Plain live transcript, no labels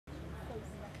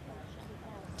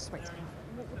Just wait.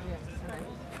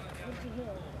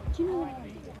 Do you know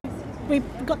we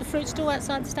got the fruit stall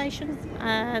outside the station,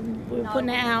 we were putting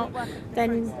it out,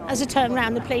 then as I turned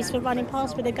around the police were running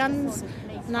past with their guns,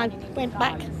 and I went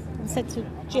back and said to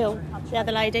Jill, the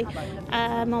other lady,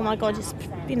 oh my God, it's,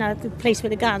 you know, the police with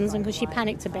the guns, and because she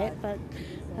panicked a bit,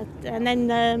 and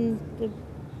then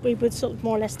we were sort of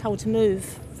more or less told to move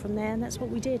from there, and that's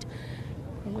what we did.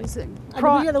 And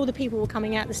all the people were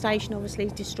coming out the station, obviously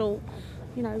distraught,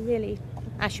 you know, really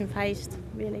ashen-faced,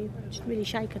 really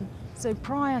shaken. So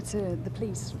prior to the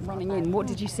police running in, what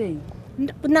did you see?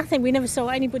 Nothing. We never saw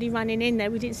anybody running in there.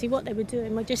 We didn't see what they were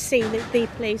doing. We just see the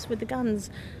police with the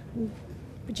guns.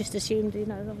 We just assumed, you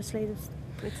know, obviously there's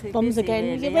bombs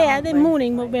again. Really, yeah, in the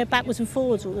morning we're backwards and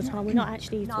forwards all the time. We're not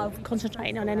actually sort of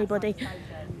concentrating on anybody.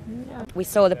 We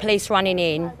saw the police running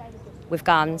in with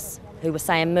guns who were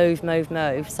saying move, move,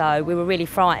 move. So we were really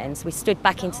frightened. So we stood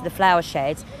back into the flower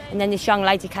shed, and then this young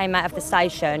lady came out of the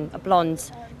station, a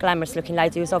blonde, glamorous looking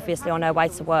lady who was obviously on her way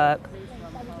to work,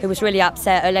 who was really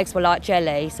upset. Her legs were like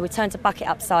jelly. So we turned the bucket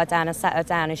upside down and sat her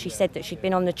down, and she said that she'd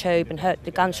been on the tube and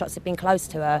the gunshots had been close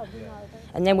to her.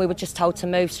 And then we were just told to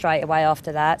move straight away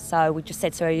after that. So we just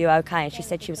said to her, are you okay? And she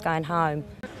said she was going home.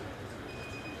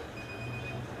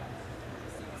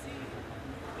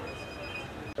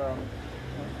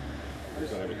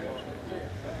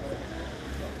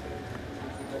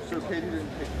 So Katie didn't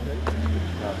take the date?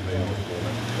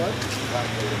 What?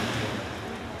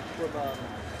 From,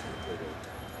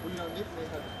 well, you know, Nick may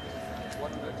have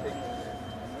wanted to take...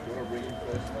 You want to bring him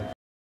first?